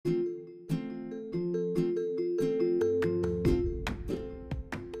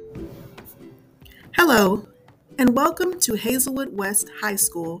Hello, and welcome to Hazelwood West High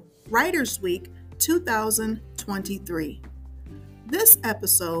School Writers Week 2023. This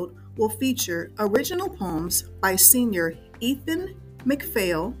episode will feature original poems by senior Ethan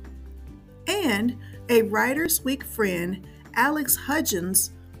McPhail, and a Writers Week friend, Alex Hudgens,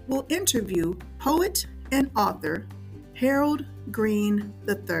 will interview poet and author Harold Green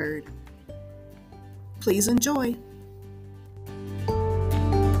III. Please enjoy.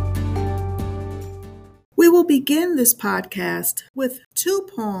 We will begin this podcast with two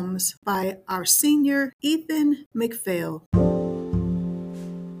poems by our senior Ethan McPhail.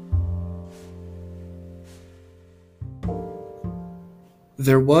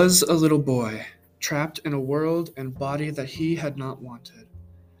 There was a little boy, trapped in a world and body that he had not wanted.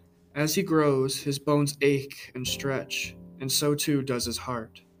 As he grows, his bones ache and stretch, and so too does his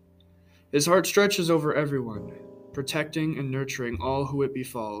heart. His heart stretches over everyone, protecting and nurturing all who it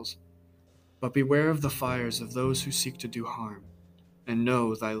befalls. But beware of the fires of those who seek to do harm, and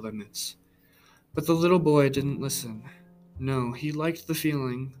know thy limits. But the little boy didn't listen. No, he liked the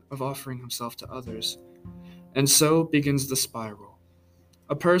feeling of offering himself to others. And so begins the spiral.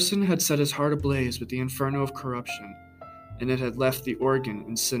 A person had set his heart ablaze with the inferno of corruption, and it had left the organ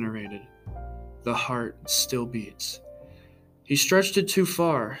incinerated. The heart still beats. He stretched it too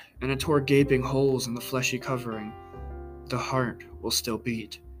far, and it tore gaping holes in the fleshy covering. The heart will still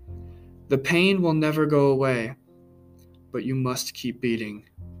beat. The pain will never go away, but you must keep beating.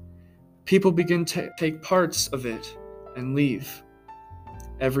 People begin to take parts of it and leave.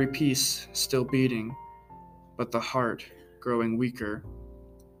 Every piece still beating, but the heart growing weaker.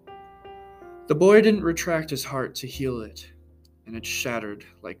 The boy didn't retract his heart to heal it, and it shattered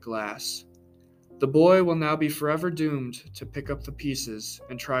like glass. The boy will now be forever doomed to pick up the pieces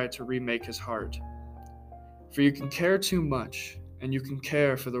and try to remake his heart. For you can care too much, and you can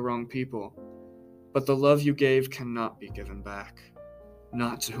care for the wrong people, but the love you gave cannot be given back,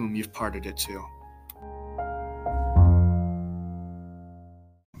 not to whom you've parted it to.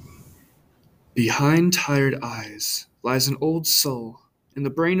 Behind tired eyes lies an old soul, in the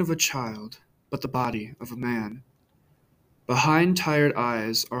brain of a child, but the body of a man. Behind tired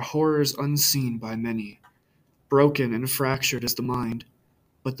eyes are horrors unseen by many. Broken and fractured is the mind,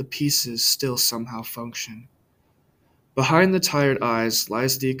 but the pieces still somehow function. Behind the tired eyes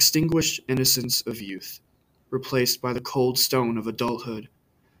lies the extinguished innocence of youth, replaced by the cold stone of adulthood.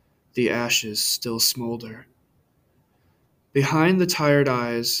 The ashes still smolder. Behind the tired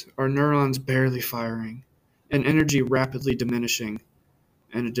eyes are neurons barely firing, an energy rapidly diminishing,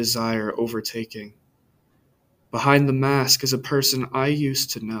 and a desire overtaking. Behind the mask is a person I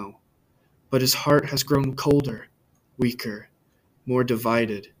used to know, but his heart has grown colder, weaker, more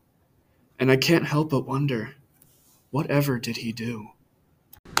divided, and I can't help but wonder, whatever did he do?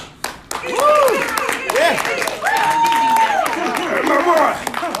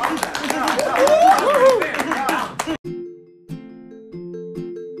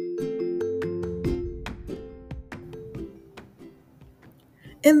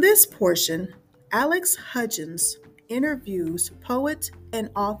 In this portion, Alex Hudgens interviews poet and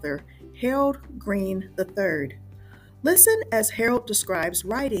author Harold Green III. Listen as Harold describes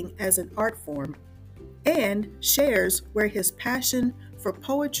writing as an art form and shares where his passion for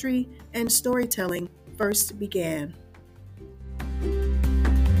poetry and storytelling first began.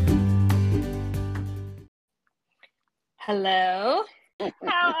 Hello.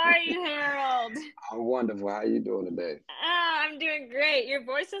 How are you, Harold? I'm wonderful. How you doing today? I'm doing great. Your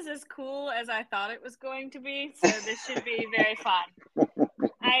voice is as cool as I thought it was going to be, so this should be very fun.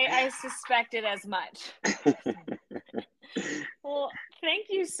 I suspected as much. Well, thank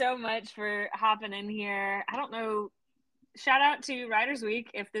you so much for hopping in here. I don't know. Shout out to Writers Week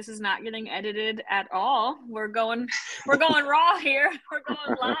if this is not getting edited at all. We're going raw here. We're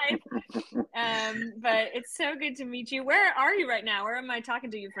going live. But it's so good to meet you. Where are you right now? Where am I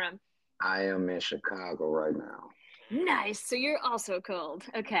talking to you from? I am in Chicago right now. Nice. So you're also cold.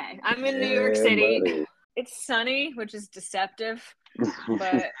 Okay. I'm in New York City. Buddy. It's sunny, which is deceptive,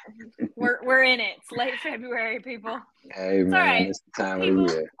 but we're in it. It's late February, people. Hey, man, right. it's the time People, of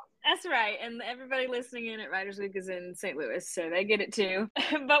the year. That's right. And everybody listening in at Writers Week is in St. Louis, so they get it too.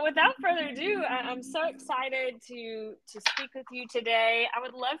 But without further ado, I'm so excited to speak with you today. I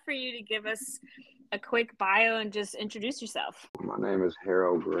would love for you to give us a quick bio and just introduce yourself. My name is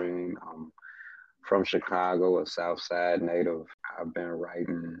Harold Green. I'm from Chicago, a South Side native. I've been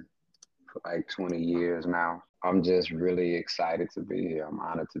writing for like 20 years now. I'm just really excited to be here. I'm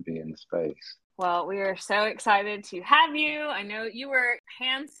honored to be in the space. Well, we are so excited to have you. I know you were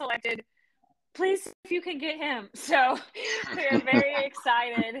hand-selected please, if you can get him. So we're very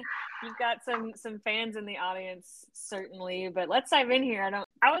excited. You've got some fans in the audience, certainly. But let's dive in here.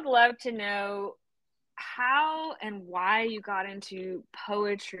 I would love to know how and why you got into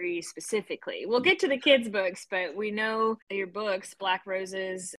poetry specifically. We'll get to the kids' books, but we know your books, Black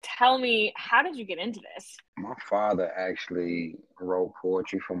Roses. Tell me, how did you get into this? My father actually wrote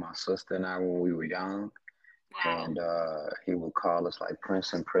poetry for my sister and I when we were young. Wow. And he would call us like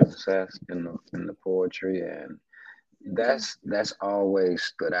Prince and Princess in the poetry, and that's always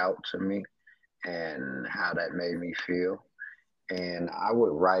stood out to me and how that made me feel. And I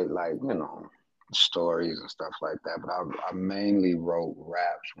would write like stories and stuff like that, but I mainly wrote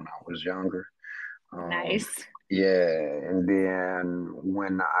raps when I was younger. Nice. Yeah, and then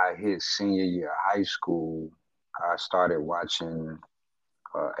when I hit senior year of high school, I started watching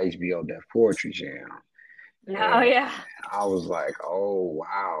HBO Def Poetry Jam. Oh, yeah. I was like, oh,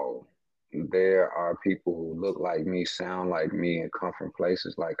 wow. There are people who look like me, sound like me, and come from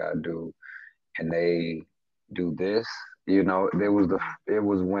places like I do, and they do this. It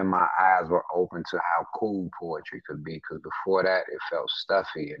was when my eyes were open to how cool poetry could be. Because before that, it felt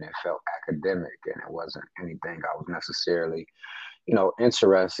stuffy and it felt academic, and it wasn't anything I was necessarily,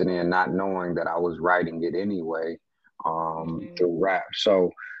 interested in. Not knowing that I was writing it anyway, through rap.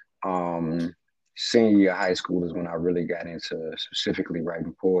 So, senior year of high school is when I really got into specifically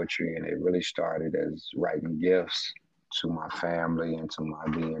writing poetry, and it really started as writing gifts to my family and to my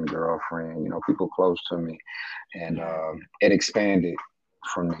then girlfriend, people close to me, and it expanded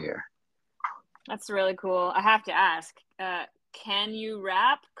from there. That's really cool. I have to ask, can you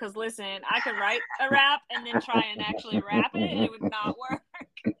rap? Because listen, I could write a rap and then try and actually rap it, and it would not work.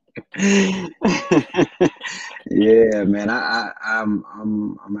 Yeah, man, I'm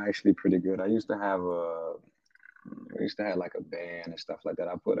actually pretty good. I used to have like a band and stuff like that.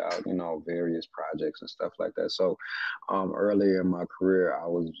 I put out, various projects and stuff like that. So, earlier in my career, I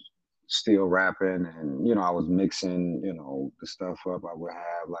was still rapping, and I was mixing, the stuff up. I would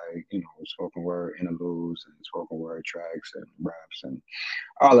have like, spoken word interludes and spoken word tracks and raps and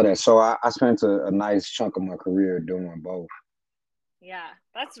all of that. So I spent a nice chunk of my career doing both. Yeah,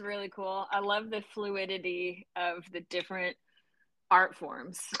 that's really cool. I love the fluidity of the different art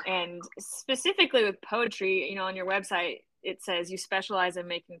forms, and specifically with poetry, on your website, it says you specialize in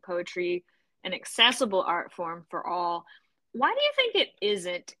making poetry an accessible art form for all. Why do you think it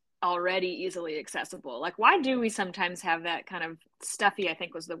isn't already easily accessible? Like, why do we sometimes have that kind of stuffy, I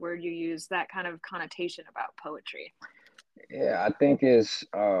think was the word you used, that kind of connotation about poetry? Yeah, I think it's,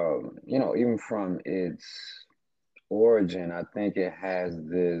 even from its origin, I think it has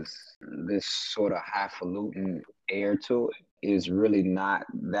this sort of highfalutin air to it. Is really not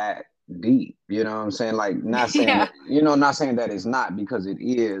that deep. You know what I'm saying? Like, not saying that, not saying that it's not, because it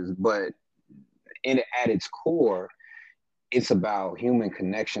is, but at its core, it's about human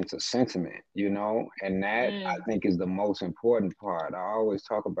connection to sentiment, and that I think is the most important part. I always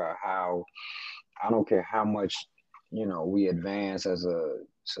talk about how I don't care how much, we advance as a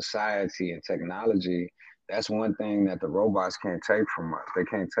society and technology. That's one thing that the robots can't take from us. They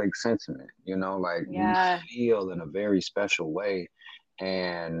can't take sentiment, we feel in a very special way.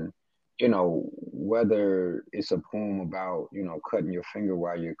 And, whether it's a poem about, cutting your finger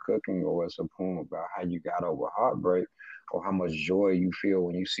while you're cooking, or it's a poem about how you got over heartbreak, or how much joy you feel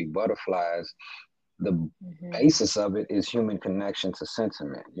when you see butterflies, the basis of it is human connection to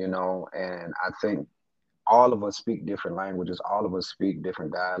sentiment, and I think all of us speak different languages, all of us speak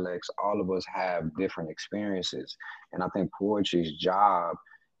different dialects, all of us have different experiences. And I think poetry's job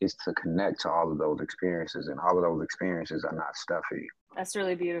is to connect to all of those experiences, and all of those experiences are not stuffy. That's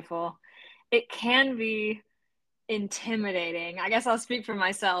really beautiful. It can be intimidating. I guess I'll speak for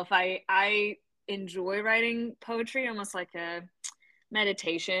myself. I enjoy writing poetry, almost like a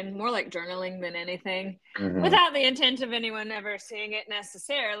meditation, more like journaling than anything, without the intent of anyone ever seeing it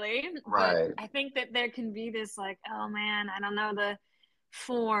necessarily. Right. But I think that there can be this like, oh man, I don't know the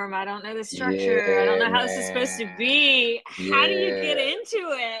form, I don't know the structure, I don't know how this is supposed to be. How do you get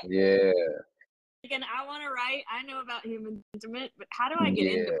into it? Yeah. And I want to write, I know about human sentiment, but how do I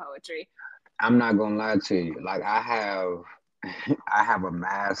get into poetry? I'm not gonna lie to you. Like, I have a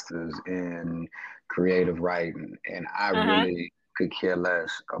master's in creative writing, and I really could care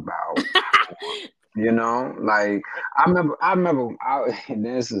less about like I remember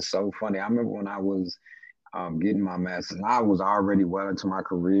this is so funny. I remember when I was getting my master's, and I was already well into my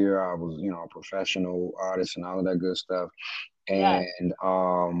career. I was, a professional artist and all of that good stuff. And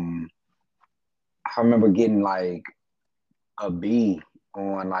I remember getting like a B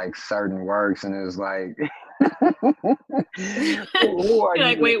on like certain works, and it was like, who are you?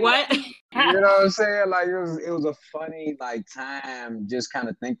 Like, wait, what? You know what I'm saying? Like it was a funny like time just kind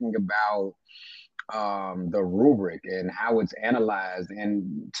of thinking about the rubric and how it's analyzed.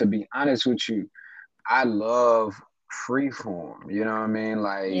 And to be honest with you, I love free form. You know what I mean?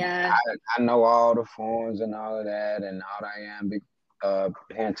 Like Yeah. I know all the forms and all of that and all the iambic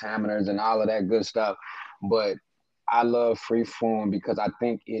pentameters and all of that good stuff, but I love free form because I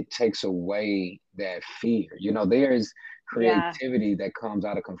think it takes away that fear. You know, there's Yeah. creativity that comes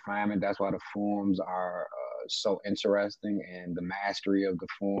out of confinement. That's why the forms are so interesting and the mastery of the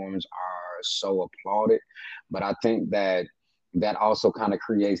forms are so applauded. But I think that that also kind of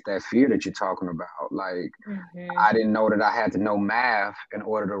creates that fear that you're talking about. Like, Mhm. I didn't know that I had to know math in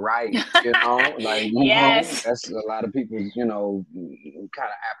order to write, like, Yes. that's a lot of people's, kind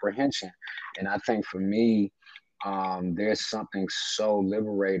of apprehension. And I think for me, there's something so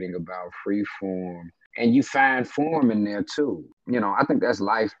liberating about free form. And you find form in there too. I think that's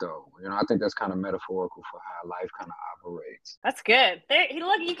life though. I think that's kind of metaphorical for how life kind of operates. That's good.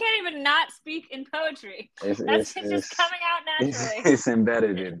 Look, you can't even not speak in poetry. That's just coming out naturally. It's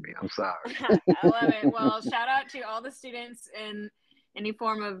embedded in me. I'm sorry. I love it. Well, shout out to all the students in any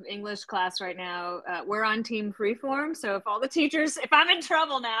form of English class right now. We're on Team Freeform. So if I'm in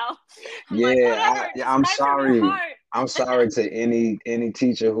trouble now, I'm like, whatever. I'm sorry. I'm sorry to any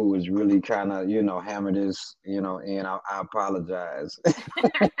teacher who was really trying to, hammer this, and I apologize.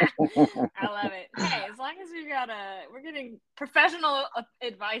 I love it. Hey, as long as we're getting professional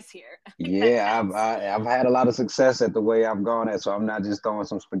advice here. Yeah, I've had a lot of success at the way I've gone at, so I'm not just throwing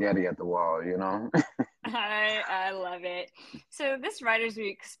some spaghetti at the wall, I love it. So this Writers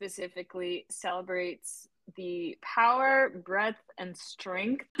Week specifically celebrates the power, breadth, and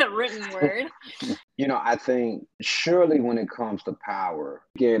strength, the written word. I think surely when it comes to power,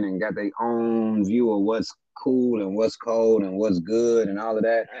 again, and got their own view of what's cool and what's cold and what's good and all of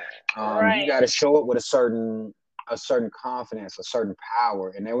that, right. You got to show up with a certain confidence, a certain power.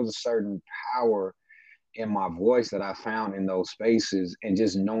 And there was a certain power in my voice that I found in those spaces, and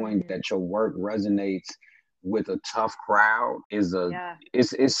just knowing that your work resonates with a tough crowd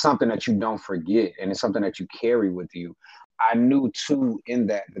it's something that you don't forget, and it's something that you carry with you. I knew too in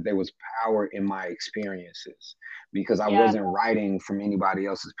that there was power in my experiences, because I wasn't writing from anybody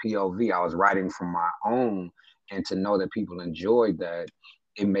else's POV. I was writing from my own, and to know that people enjoyed that,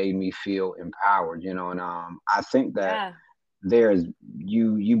 it made me feel empowered, and I think that there's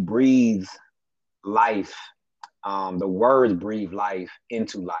you breathe life. The words breathe life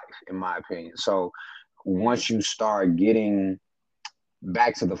into life, in my opinion. So once you start getting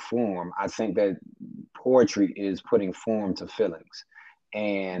back to the form, I think that poetry is putting form to feelings.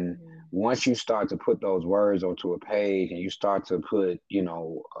 And once you start to put those words onto a page, and you start to put, a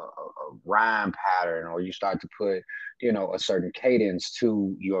rhyme pattern, or you start to put, a certain cadence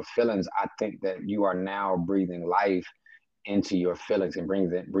to your feelings, I think that you are now breathing life into your feelings and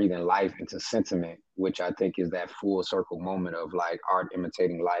breathing life into sentiment, which I think is that full circle moment of like art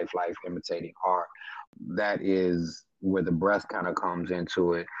imitating life, life imitating art. That is where the breath kind of comes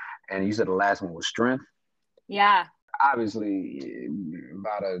into it. And you said the last one was strength. Yeah. Obviously,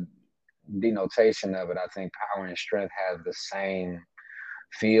 about a denotation of it, I think power and strength have the same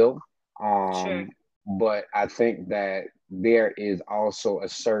feel. Sure. But I think that there is also a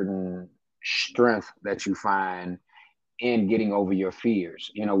certain strength that you find in getting over your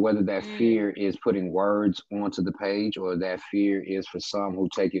fears, whether that fear is putting words onto the page, or that fear is for some who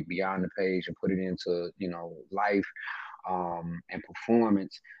take it beyond the page and put it into, life and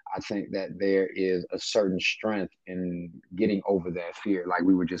performance. I think that there is a certain strength in getting over that fear, like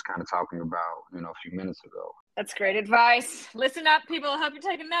we were just kind of talking about, a few minutes ago. That's great advice. Listen up, people. I hope you're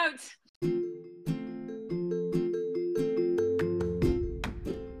taking notes.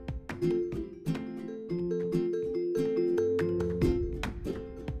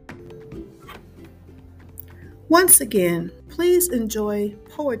 Once again, please enjoy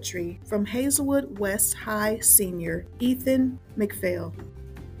poetry from Hazelwood West High Senior Ethan McPhail.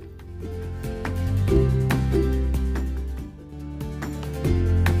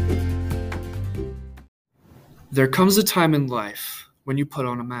 There comes a time in life when you put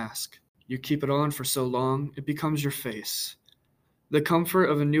on a mask. You keep it on for so long, it becomes your face. The comfort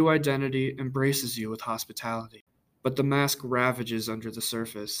of a new identity embraces you with hospitality. But the mask ravages under the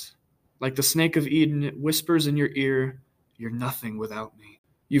surface. Like the snake of Eden, it whispers in your ear, "You're nothing without me."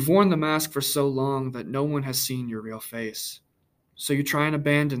 You've worn the mask for so long that no one has seen your real face. So you try and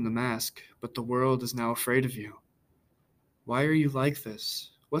abandon the mask, but the world is now afraid of you. Why are you like this?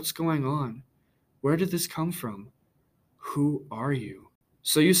 What's going on? Where did this come from? Who are you?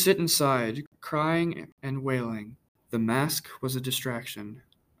 So you sit inside, crying and wailing. The mask was a distraction,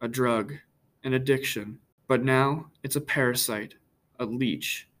 a drug, an addiction, but now it's a parasite, a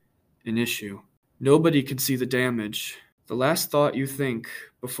leech, an issue. Nobody can see the damage. The last thought you think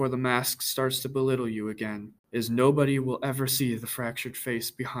before the mask starts to belittle you again is nobody will ever see the fractured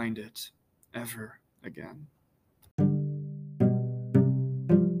face behind it, ever again.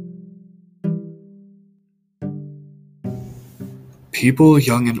 People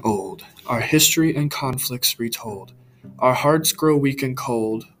young and old, our history and conflicts retold, our hearts grow weak and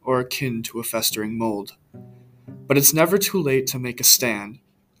cold, or akin to a festering mold. But it's never too late to make a stand.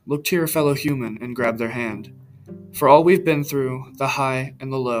 Look to your fellow human and grab their hand. For all we've been through, the high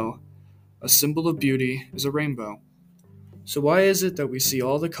and the low, a symbol of beauty is a rainbow. So why is it that we see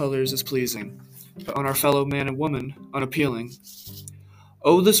all the colors as pleasing, but on our fellow man and woman unappealing?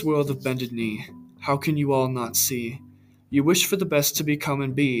 Oh, this world of bended knee, how can you all not see? You wish for the best to become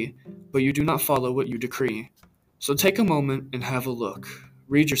and be, but you do not follow what you decree. So take a moment and have a look.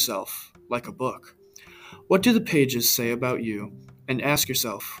 Read yourself like a book. What do the pages say about you? And ask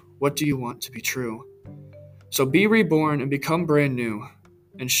yourself, what do you want to be true? So be reborn and become brand new,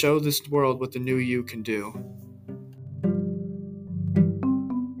 and show this world what the new you can do.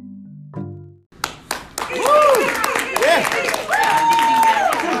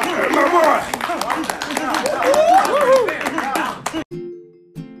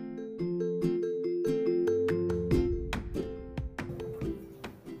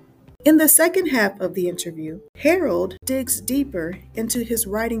 In the second half of the interview, Harold digs deeper into his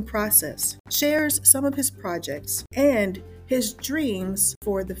writing process, shares some of his projects, and his dreams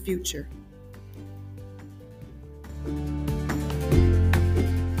for the future.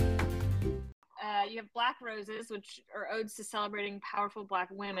 You have Black Roses, which are odes to celebrating powerful Black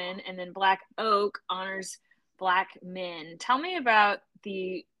women, and then Black Oak honors Black men. Tell me about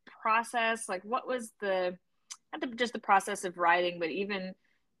the process. Like, what was just the process of writing, but even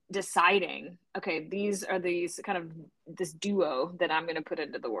deciding, okay, these are this duo that I'm going to put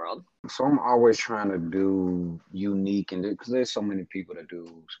into the world? So I'm always trying to do unique, and because there's so many people that do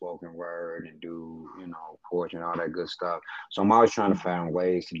spoken word and do, poetry and all that good stuff. So I'm always trying to find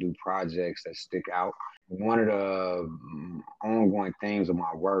ways to do projects that stick out. One of the ongoing themes of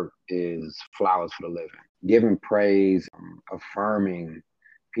my work is flowers for the living. Giving praise, affirming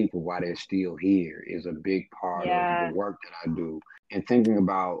people while they're still here is a big part of the work that I do. And thinking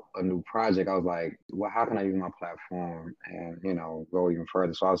about a new project, I was like, well, how can I use my platform and, go even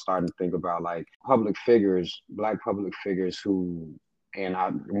further? So I was starting to think about like public figures, Black public figures and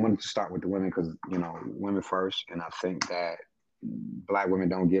I wanted to start with the women because, women first. And I think that Black women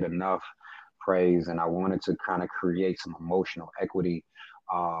don't get enough praise. And I wanted to kind of create some emotional equity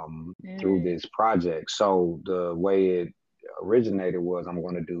through this project. So the way it originated was I'm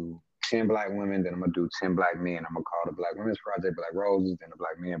going to do 10 Black women, then I'm going to do 10 Black men. I'm going to call the Black Women's Project Black Roses, then the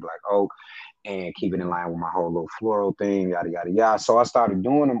Black Men, Black Oak, and keep it in line with my whole little floral thing, yada, yada, yada. So I started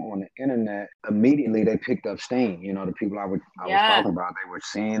doing them on the internet. Immediately, they picked up steam. The people I was talking about, they were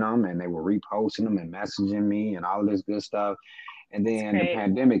seeing them and they were reposting them and messaging me and all this good stuff. And then the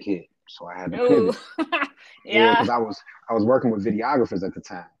pandemic hit. So I had to pivot. Because I was working with videographers at the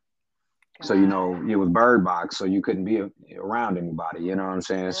time. So, it was Bird Box, so you couldn't be around anybody, you know what I'm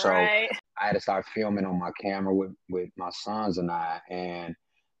saying? Right. So I had to start filming on my camera with my sons and I, and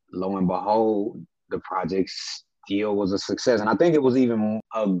lo and behold, the project still was a success. And I think it was even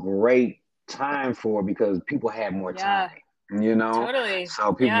a great time for it because people had more time, Totally.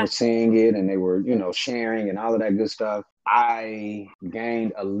 So people were seeing it and they were, sharing and all of that good stuff. I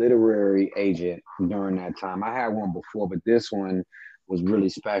gained a literary agent during that time. I had one before, but this one was really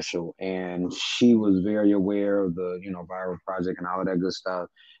special, and she was very aware of the viral project and all of that good stuff,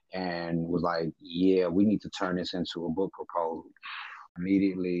 and was like, yeah, we need to turn this into a book proposal.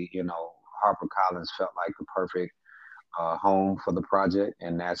 Immediately, HarperCollins felt like the perfect home for the project,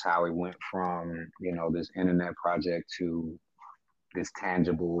 and that's how it went from this internet project to this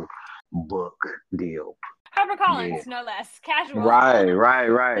tangible book deal. HarperCollins, no less. Casual. Right.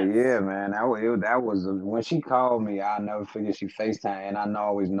 Yeah, man. That was when she called me. I'll never forget. She FaceTime, and I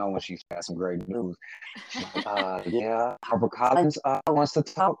always know when she's got some great news. Yeah, HarperCollins wants to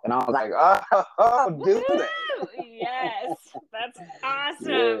talk, and I was like, oh, do that. Yes, that's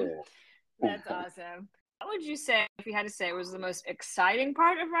awesome. That's awesome. What would you say, if you had to say, was the most exciting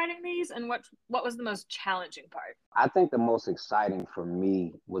part of writing these, and what was the most challenging part? I think the most exciting for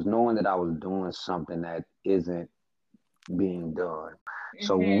me was knowing that I was doing something that isn't being done.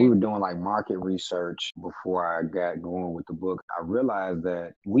 So when we were doing like market research before I got going with the book, I realized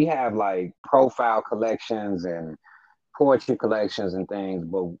that we have like profile collections and poetry collections and things,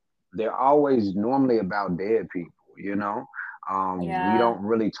 but they're always normally about dead people, We Yeah. don't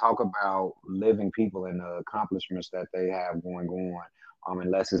really talk about living people and the accomplishments that they have going on.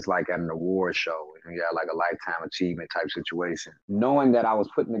 Unless it's like at an award show and you got like a lifetime achievement type situation. Knowing that I was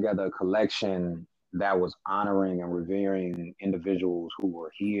putting together a collection that was honoring and revering individuals who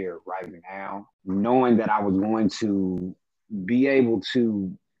were here right now, knowing that I was going to be able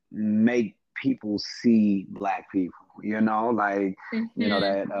to make people see Black people, like, Mm-hmm.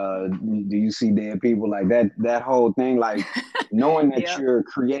 that, do you see dead people, like that whole thing, like knowing that Yep. you're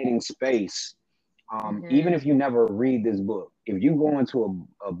creating space. Even Mm-hmm. if you never read this book, if you go into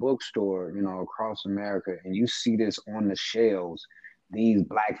a bookstore, across America and you see this on the shelves, these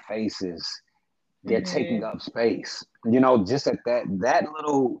Black faces, they're taking Mm-hmm. up space. Just at that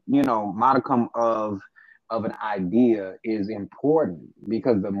little, modicum of an idea is important,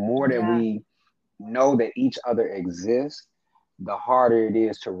 because the more that Yeah. we know that each other exists, the harder it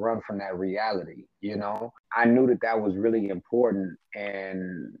is to run from that reality. I knew that was really important,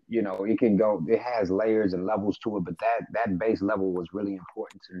 and it has layers and levels to it, but that base level was really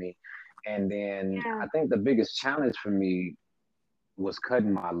important to me. And then Yeah. I think the biggest challenge for me was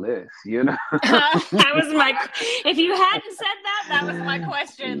cutting my list. That was my. If you hadn't said that, that was my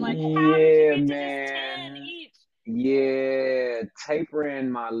question. Like, how did you Yeah, get to just 10 man. each? Yeah, tapering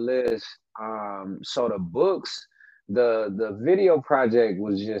my list. So the books, the video project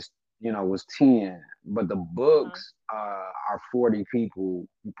was just, was 10, but the Uh-huh. books are 40 people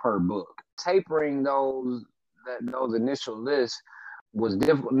per book. Tapering those initial lists was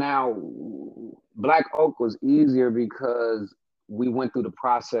difficult. Now, Black Oak was easier because we went through the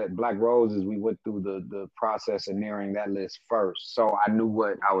process. Black Roses, we went through the process of narrowing that list first. So I knew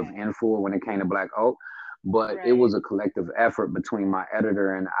what I was Okay. in for when it came to Black Oak, but it Right. was a collective effort between my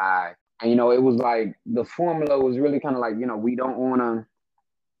editor and I. And it was like the formula was really kind of like, we don't want to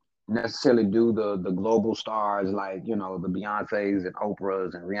necessarily do the global stars, like, the Beyoncés and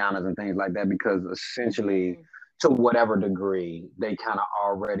Oprahs and Rihannas and things like that, because essentially, Mm-hmm. to whatever degree, they kind of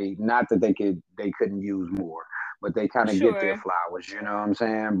already, not that they couldn't use more, but they kind of get their Sure. flowers, you know what I'm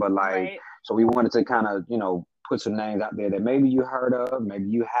saying? But like, Right. so we wanted to kind of, put some names out there that maybe you heard of, maybe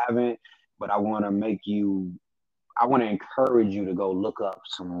you haven't, but I want to encourage you to go look up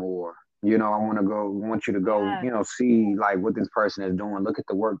some more. Want you to go, Yeah. see like what this person is doing. Look at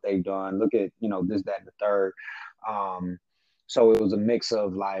the work they've done. Look at, this, that, and the third. Um, so it was a mix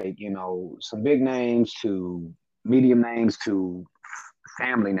of like, some big names to medium names to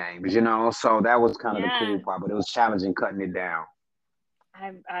family names. So that was kind of the cool Yeah. part, but it was challenging cutting it down.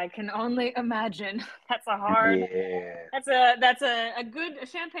 I can only imagine. That's a hard. Yeah. That's a good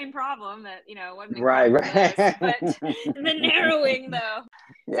champagne problem that wasn't Right, included in the list, right. but the narrowing though.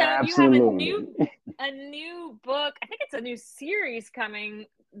 So Yeah, you have absolutely. a new book. I think it's a new series coming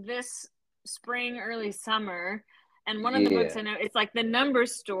this spring, early summer. And one of the books Yeah. I know it's like The Number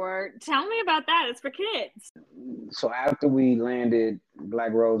Store. Tell me about that. It's for kids. So after we landed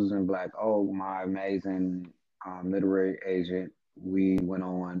Black Roses and Black Oak, my amazing literary agent, we went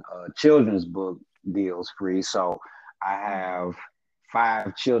on children's book deal spree. So I have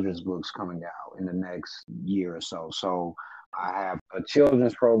 5 children's books coming out in the next year or so. So I have a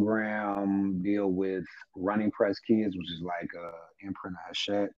children's program deal with Running Press Kids, which is like Imprint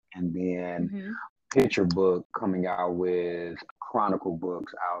Hachette, and then Mm-hmm. picture book coming out with Chronicle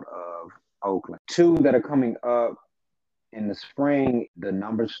Books out of Oakland. 2 that are coming up in the spring, The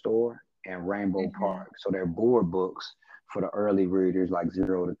Number Store and Rainbow Mm-hmm. Park. So they're board books for the early readers, like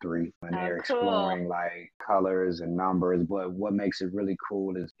 0 to 3, and Oh, they're cool. exploring like colors and numbers. But what makes it really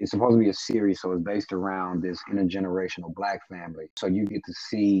cool is it's supposed to be a series, so it's based around this intergenerational Black family. So you get to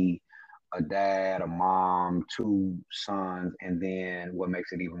see a dad, a mom, 2 sons, and then what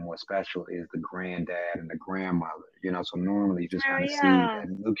makes it even more special is the granddad and the grandmother. So normally you just Oh kind of see yeah. that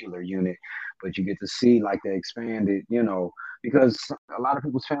nuclear unit, but you get to see like the expanded, because a lot of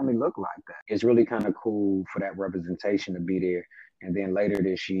people's family look like that. It's really kind of cool for that representation to be there. And then later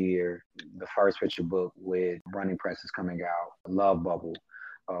this year, the first picture book with Running Press is coming out, Love Bubble,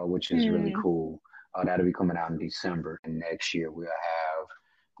 which is really Hmm. cool. That'll be coming out in December. And next year we'll have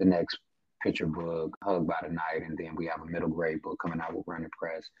the next picture book, Hugged by the Night, and then we have a middle grade book coming out with Running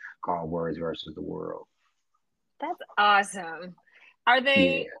Press called Words versus the World. That's awesome. Are Yeah.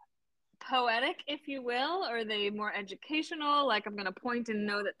 they poetic, if you will, or are they more educational? Like I'm gonna point and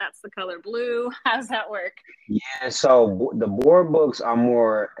know that that's the color blue. How's that work? Yeah, so the board books are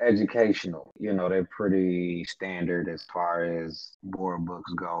more educational. They're pretty standard as far as board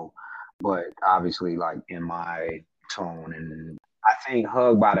books go, but obviously, like in my tone, and I think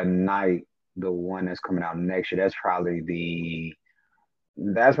Hugged by the Night, the one that's coming out next year, that's probably the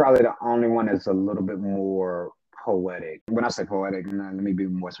only one that's a little bit more poetic. When I say poetic, let me be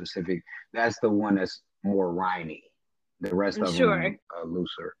more specific. That's the one that's more rhymy. The rest of Sure. them are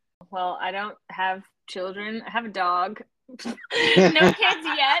looser. Well, I don't have children. I have a dog. No kids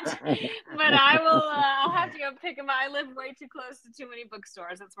yet, but I'll have to go pick them up. I live way too close to too many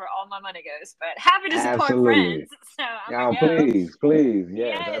bookstores. That's where all my money goes. But happy to support friends. So I'm please.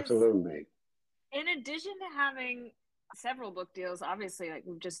 Yes, absolutely. In addition to having several book deals, obviously, like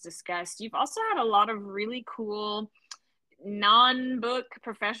we've just discussed, you've also had a lot of really cool non-book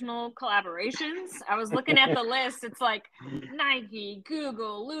professional collaborations. I was looking at the list. It's like Nike,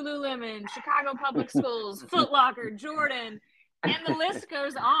 Google, Lululemon, Chicago Public Schools, Foot Locker, Jordan, and the list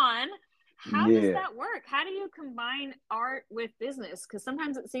goes on. How does that work? How do you combine art with business? Because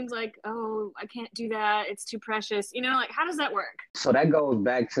sometimes it seems like, oh, I can't do that. It's too precious. You know, like how does that work? So that goes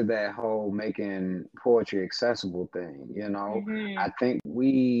back to that whole making poetry accessible thing. You know, I think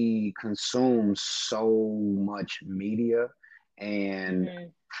we consume so much media. And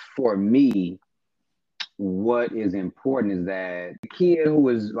for me, what is important is that the kid who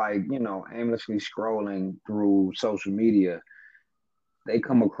is like, you know, aimlessly scrolling through social media, they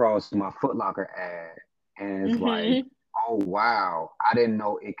come across my Foot Locker ad and it's like, oh, wow, I didn't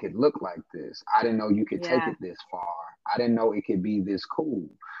know it could look like this. I didn't know you could take it this far. I didn't know it could be this cool.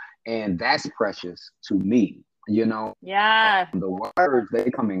 And that's precious to me, you know? Yeah. The words, they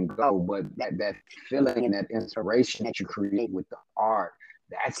come and go, but that feeling and that inspiration that you create with the art,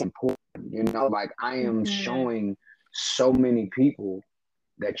 that's important. You know, like I am showing so many people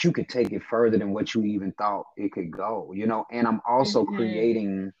that you could take it further than what you even thought it could go, you know? And I'm also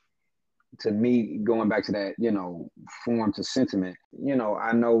creating, to me, going back to that, you know, form to sentiment, you know,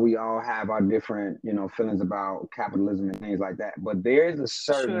 I know we all have our different, you know, feelings about capitalism and things like that, but there is a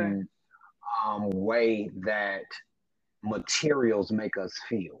certain way that materials make us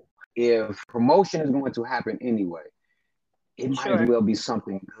feel. If promotion is going to happen anyway, it might as well be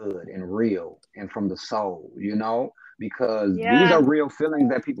something good and real and from the soul, you know? Because these are real feelings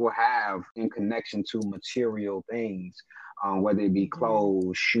that people have in connection to material things, whether it be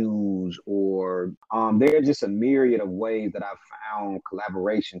clothes, shoes, or there are just a myriad of ways that I've found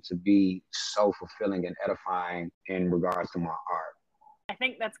collaboration to be so fulfilling and edifying in regards to my art. I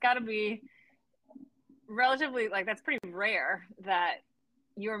think that's got to be relatively, like, that's pretty rare that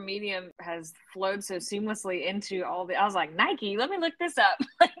your medium has flowed so seamlessly into all the, I was like, Nike, let me look this up.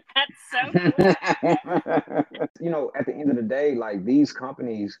 That's so cool. You know, at the end of the day, like these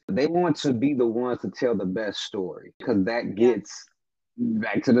companies, they want to be the ones to tell the best story because that gets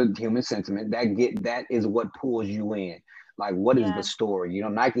back to the human sentiment. That is what pulls you in. Like, what is the story? You know,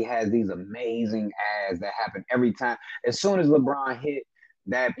 Nike has these amazing ads that happen every time. As soon as LeBron hit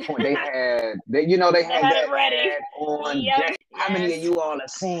that point, they had that ready. ad on deck. How many of you all have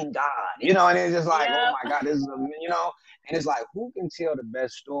seen God? You know, and it's just like, oh my God, this is you know, and it's like, who can tell the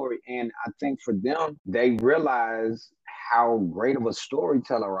best story? And I think for them, they realize how great of a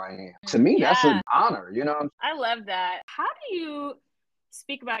storyteller I am. To me, that's an honor, you know? I love that. How do you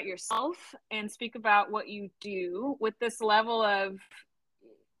speak about yourself and speak about what you do with this level of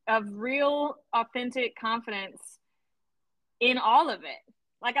real, authentic confidence in all of it?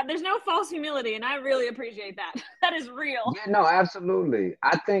 Like, there's no false humility, and I really appreciate that. That is real. Yeah, no, absolutely.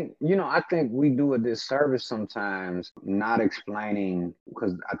 I think we do a disservice sometimes not explaining,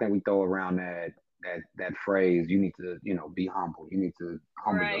 because I think we throw around that phrase, you need to, you know, be humble. You need to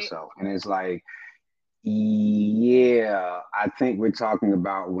humble yourself. And it's like, yeah, I think we're talking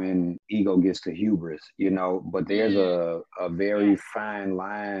about when ego gets to hubris, you know, but there's a very fine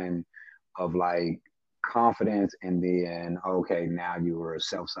line of like confidence and then, okay, now you are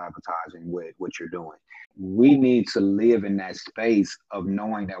self-sabotaging with what you're doing. We need to live in that space of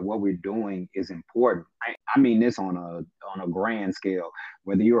knowing that what we're doing is important. I mean this on a grand scale,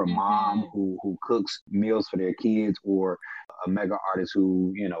 whether you're a mom who cooks meals for their kids or a mega artist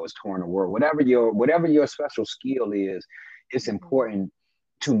who, you know, is touring the world, whatever your special skill is, it's important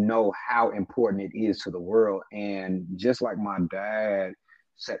to know how important it is to the world. And just like my dad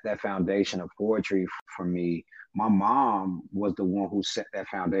set that foundation of poetry for me, my mom was the one who set that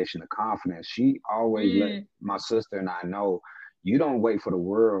foundation of confidence. She always let my sister and I know, you don't wait for the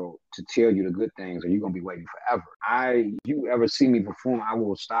world to tell you the good things or you're going to be waiting forever. If you ever see me perform, I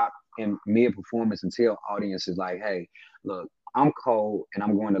will stop in mid-performance and tell audiences like, hey, look, I'm Cole and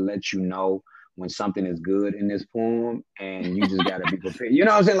I'm going to let you know when something is good in this poem, and you just gotta be prepared. You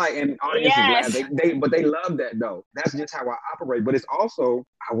know what I'm saying? Like, and audiences laugh. But they love that though. That's just how I operate. But it's also,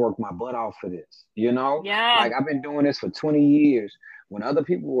 I work my butt off for this. You know? Yeah. Like, I've been doing this for 20 years. When other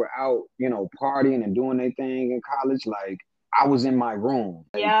people were out, you know, partying and doing their thing in college, like, I was in my room,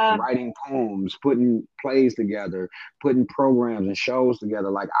 like, Yeah. writing poems, putting plays together, putting programs and shows together.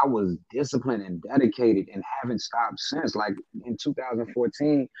 Like, I was disciplined and dedicated and haven't stopped since. Like, in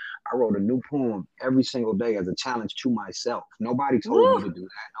 2014, I wrote a new poem every single day as a challenge to myself. Nobody told me Woo. to do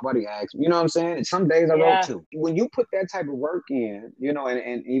that. Nobody asked me. You know what I'm saying? And some days I wrote Yeah. two. When you put that type of work in,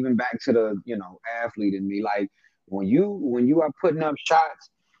 and even back to the, athlete in me, like, when you are putting up shots,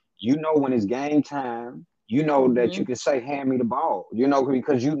 when it's game time, that you can say, hand me the ball,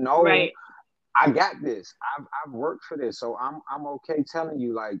 because Right. I got this. I've worked for this. So I'm okay telling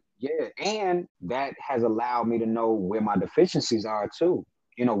you, like, yeah. And that has allowed me to know where my deficiencies are too.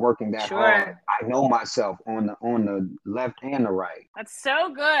 Working that hard. Sure. I know myself on the left and the right. That's so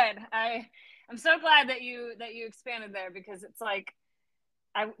good. I'm so glad that you expanded there, because it's like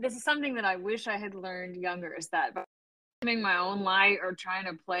this is something that I wish I had learned younger, is that by doing my own light or trying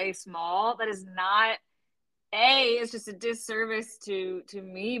to play small, that is not it's just a disservice to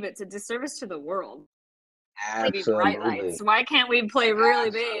me, but it's a disservice to the world. Maybe bright Absolutely. lights. Why can't we play really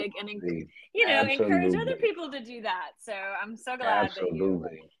big and encourage other Absolutely. people to do that? So I'm so glad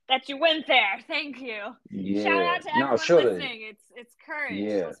Absolutely. that you went there. Thank you. Shout Yeah. out to No, everyone surely. listening. It's courage.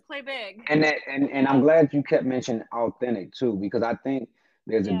 Yeah. Let's play big. And I'm glad you kept mentioning authentic too, because I think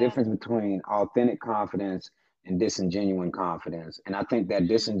there's a Yeah. difference between authentic confidence and disingenuine confidence. And I think that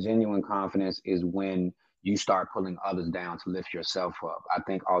disingenuine confidence is when you start pulling others down to lift yourself up. I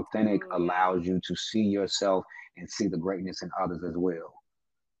think authentic Ooh, yeah. allows you to see yourself and see the greatness in others as well.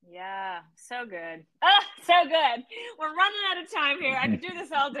 Yeah, so good. Ah, so good. We're running out of time here. I could do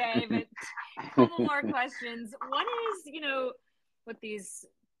this all day, but a couple more questions. One is, with these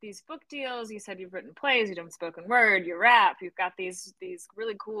book deals, you said you've written plays, you've done spoken word, you rap, you've got these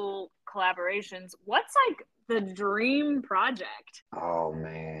really cool collaborations. What's like the dream project? Oh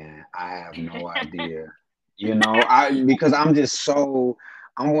man, I have no idea. Because I'm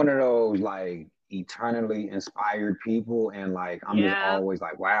one of those, like, eternally inspired people, and like I'm just Yeah. always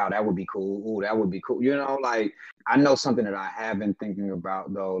like, wow, that would be cool. Ooh, that would be cool. Like, I know something that I have been thinking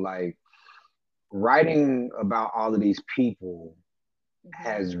about though, like writing about all of these people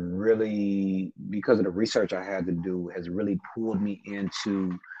has really, because of the research I had to do, has really pulled me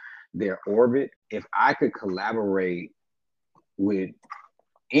into their orbit. If I could collaborate with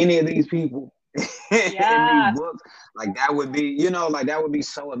any of these people in these books, like that would be, that would be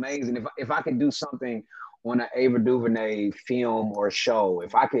so amazing. If I could do something on an Ava DuVernay film or show,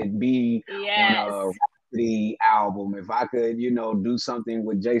 if I could be on a Rhapsody album, if I could, do something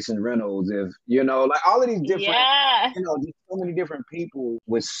with Jason Reynolds, if like all of these different, just so many different people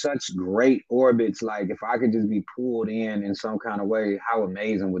with such great orbits. Like if I could just be pulled in some kind of way, how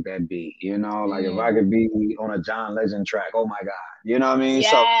amazing would that be? Like if I could be on a John Legend track, oh my God, you know what I mean?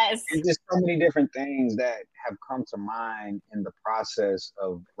 Yes. So it's just so many different things that have come to mind in the process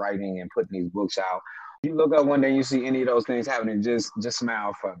of writing and putting these books out. You look up one day, you see any of those things happening, just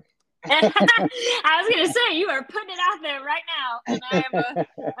smile for me. I was going to say, you are putting it out there right now, and I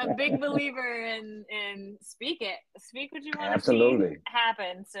am a big believer in speak what you want to see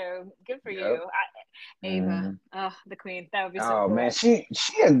happen. So good for you, Ava. Oh, the queen. That would be so cool. Man, she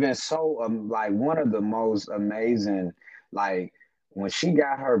has been so like one of the most amazing. Like when she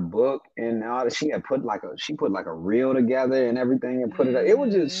got her book and all that, she put like a reel together and everything and put it up. It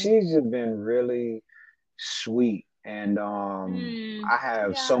was just, she's just been really sweet. And I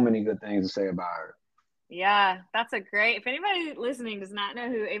have so many good things to say about her. Yeah, that's a great. If anybody listening does not know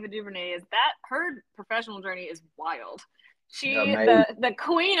who Ava DuVernay is, her professional journey is wild. She, the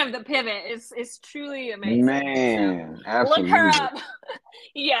queen of the pivot, is truly amazing. Man, so absolutely. Look her up.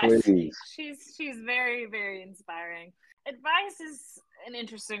 Yes, please. She's very, very inspiring. Advice is an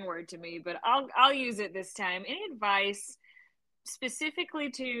interesting word to me, but I'll use it this time. Any advice specifically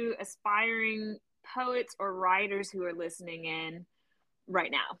to aspiring poets or writers who are listening in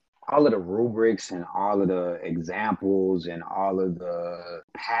right now? All of the rubrics and all of the examples and all of the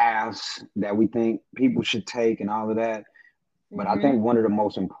paths that we think people should take and all of that. But I think one of the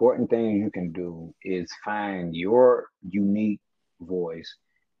most important things you can do is find your unique voice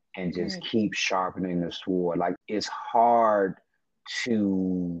and just keep sharpening the sword. Like, it's hard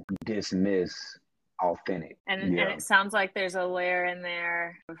to dismiss authentic. And it sounds like there's a layer in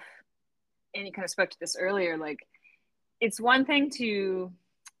there, and you kind of spoke to this earlier, like it's one thing to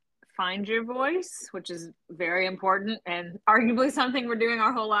find your voice, which is very important and arguably something we're doing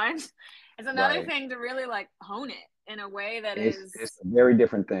our whole lives. It's another thing to really like hone it in a way that it's a very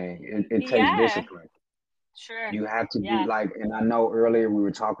different thing. It takes discipline. Sure. You have to be like, and I know earlier we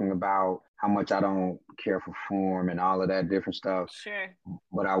were talking about how much I don't care for form and all of that different stuff. Sure.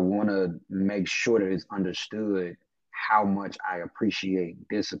 But I want to make sure that it's understood how much I appreciate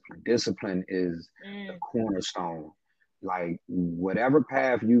discipline. Discipline is the cornerstone. Like whatever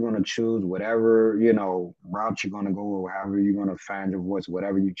path you're gonna choose, whatever route you're gonna go, or however you're gonna find your voice,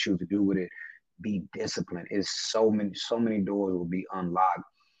 whatever you choose to do with it, be disciplined. It's so many doors will be unlocked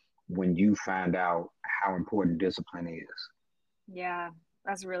when you find out how important discipline is. Yeah,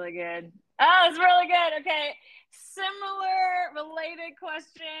 that's really good. Oh, it's really good. Okay, similar related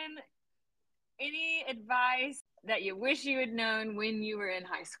question. Any advice that you wish you had known when you were in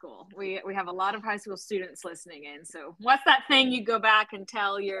high school? We have a lot of high school students listening in. So what's that thing you go back and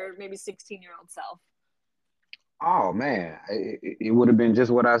tell your maybe 16-year-old self? Oh man, it would have been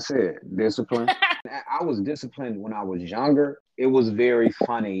just what I said, discipline. I was disciplined when I was younger. It was very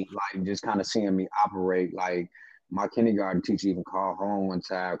funny, like just kind of seeing me operate. Like my kindergarten teacher even called home one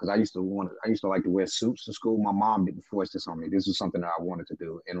time because I used to like to wear suits to school. My mom didn't force this on me. This was something that I wanted to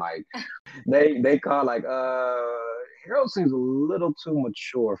do, and like they called like Harold seems a little too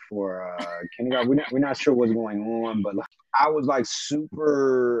mature for kindergarten. We're not sure what's going on, but like, I was like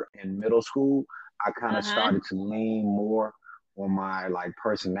super in middle school. I kind of started to lean more on my like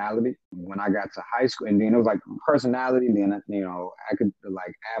personality when I got to high school, and then it was like personality, then I could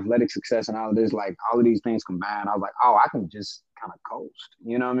like athletic success and all of this, like all of these things combined. I was like, oh, I can just kind of coast,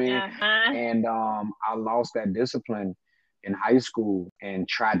 you know what I mean? And I lost that discipline in high school and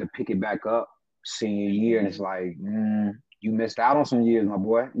tried to pick it back up senior year, and it's like, you missed out on some years, my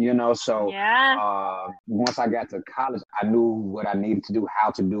boy. So once I got to college, I knew what I needed to do,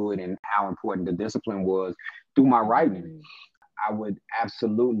 how to do it, and how important the discipline was through my writing. I would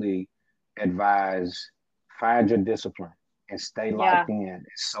absolutely advise find your discipline and stay locked in.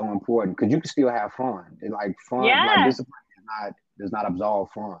 It's so important because you can still have fun. Like fun, like discipline does not absolve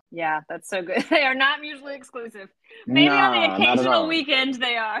fun. Yeah, that's so good. They are not mutually exclusive. Maybe on the occasional weekend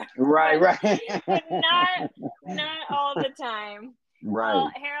they are. Right. But not all the time. Right.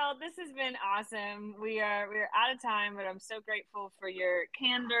 Well, Harold, this has been awesome. We're out of time, but I'm so grateful for your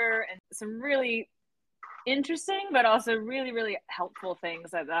candor and some really interesting but also really, really helpful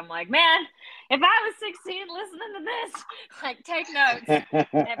things that I'm like, man, if I was 16 listening to this, like take notes,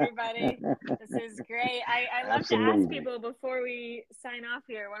 everybody. This is great. I love to ask people before we sign off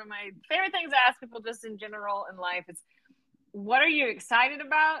here, one of my favorite things to ask people just in general in life is, what are you excited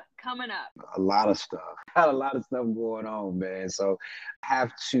about coming up? A lot of stuff. Got a lot of stuff going on, man. So I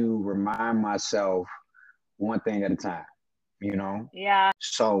have to remind myself one thing at a time, Yeah.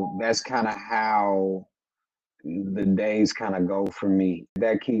 So that's kind of how the days kind of go for me.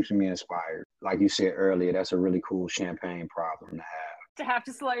 That keeps me inspired. Like you said earlier, that's a really cool champagne problem to have. To have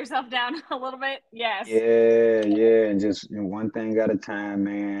to slow yourself down a little bit. Yes. Yeah. And just one thing at a time,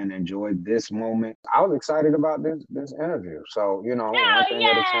 man. Enjoy this moment. I was excited about this interview. So, one thing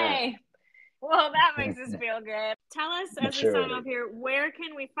at a time. Well, that makes us feel good. Tell us as we sign off here, where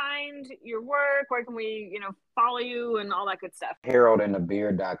can we find your work? Where can we, follow you and all that good stuff?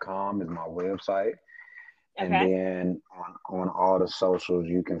 HaroldandTheBeard.com is my website. Okay. And then on all the socials,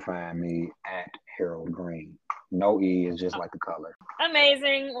 you can find me at Harold Green. No E, is just like the color.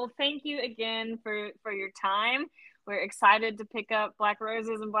 Amazing. Well, thank you again for your time. We're excited to pick up Black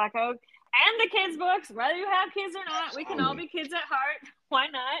Roses and Black Oak and the kids' books, whether you have kids or not. We can all be kids at heart. Why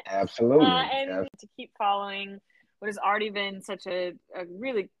not? Absolutely. And to keep following what has already been such a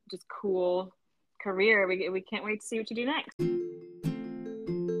really just cool career. We can't wait to see what you do next.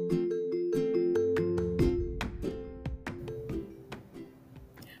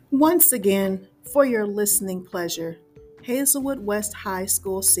 Once again, for your listening pleasure, Hazelwood West High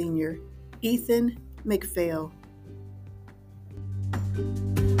School senior, Ethan McPhail.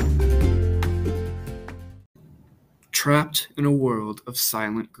 Trapped in a world of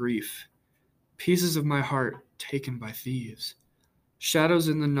silent grief, pieces of my heart taken by thieves, shadows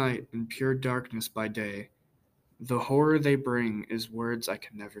in the night and pure darkness by day, the horror they bring is words I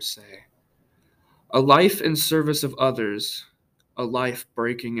can never say. A life in service of others, a life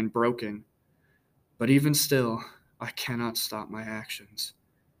breaking and broken, but even still, I cannot stop my actions.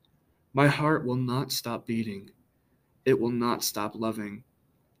 My heart will not stop beating. It will not stop loving.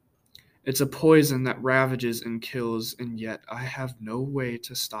 It's a poison that ravages and kills, and yet I have no way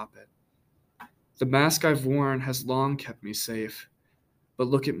to stop it. The mask I've worn has long kept me safe, but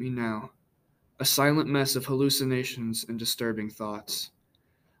look at me now, a silent mess of hallucinations and disturbing thoughts.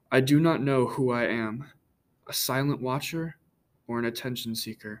 I do not know who I am, a silent watcher or an attention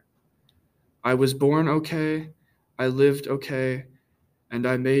seeker. I was born okay, I lived okay, and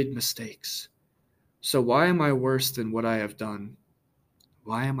I made mistakes. So why am I worse than what I have done?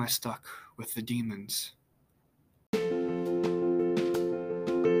 Why am I stuck with the demons?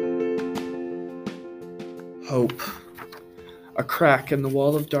 Hope A crack in the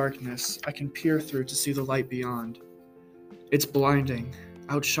wall of darkness I can peer through to see the light beyond. It's blinding,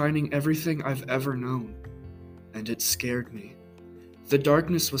 outshining everything I've ever known, and it scared me. The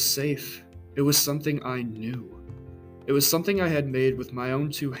darkness was safe. It was something I knew. It was something I had made with my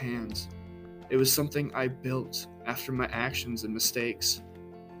own 2 hands. It was something I built after my actions and mistakes.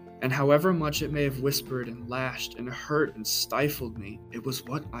 And however much it may have whispered and lashed and hurt and stifled me, it was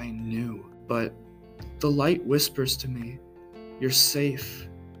what I knew. But the light whispers to me, "You're safe,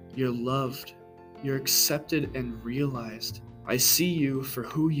 you're loved, you're accepted and realized. I see you for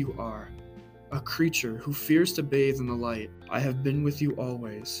who you are, a creature who fears to bathe in the light. I have been with you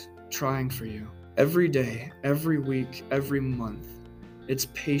always, trying for you. Every day, every week, every month. It's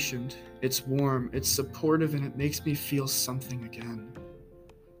patient, it's warm, it's supportive, and it makes me feel something again.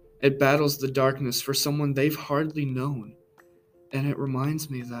 It battles the darkness for someone they've hardly known, and it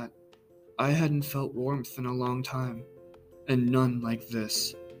reminds me that I hadn't felt warmth in a long time, and none like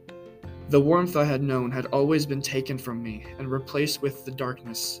this. The warmth I had known had always been taken from me and replaced with the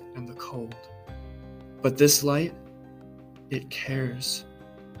darkness and the cold. But this light, it cares.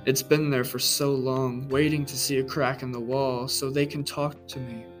 It's been there for so long, waiting to see a crack in the wall so they can talk to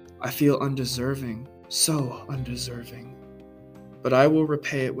me. I feel undeserving, so undeserving. But I will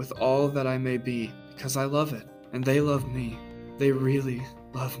repay it with all that I may be, because I love it, and they love me. They really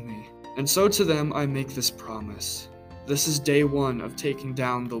love me. And so to them I make this promise. This is day 1 of taking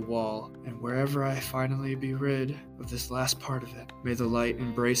down the wall, and wherever I finally be rid of this last part of it, may the light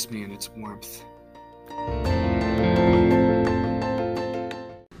embrace me in its warmth.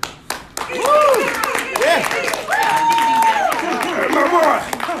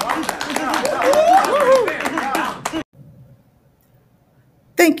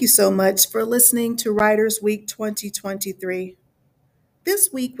 Thank you so much for listening to Writers Week 2023.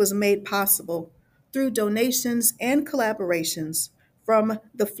 This week was made possible through donations and collaborations from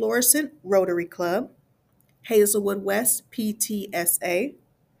the Florissant Rotary Club, Hazelwood West PTSA,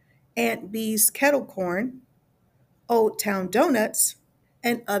 Aunt Bee's Kettle Corn, Old Town Donuts,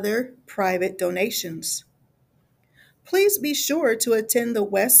 and other private donations. Please be sure to attend the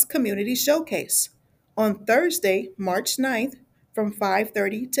West Community Showcase on Thursday, March 9th from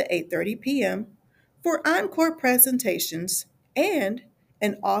 5:30 to 8:30 p.m. for encore presentations and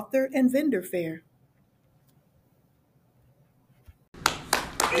an author and vendor fair.